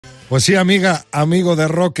Pues sí, amiga, amigo de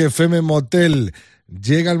RockFM Motel,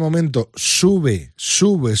 llega el momento, sube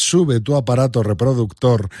tu aparato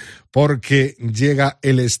reproductor porque llega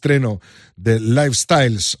el estreno de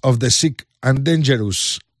Lifestyles of the Sick and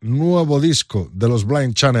Dangerous, nuevo disco de los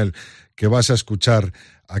Blind Channel que vas a escuchar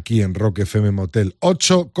aquí en RockFM Motel.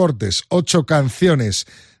 8 cortes, 8 canciones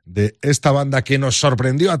de esta banda que nos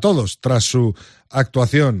sorprendió a todos tras su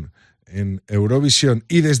actuación en Eurovisión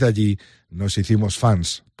y desde allí nos hicimos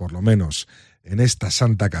fans, por lo menos en esta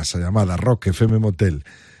santa casa llamada RockFM Motel,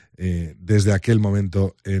 desde aquel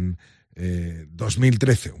momento en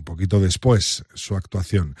 2013, un poquito después su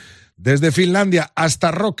actuación. Desde Finlandia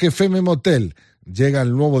hasta RockFM Motel llega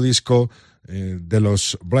el nuevo disco de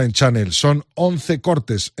los Blind Channel. Son 11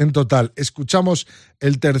 cortes en total. Escuchamos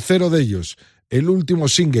el tercero de ellos, el último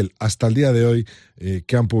single hasta el día de hoy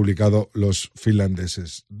que han publicado los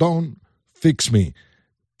finlandeses. Don't Fix Me.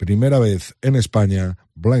 Primera vez en España,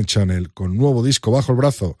 Blind Channel con nuevo disco bajo el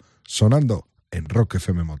brazo, sonando en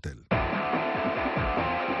RockFM Motel.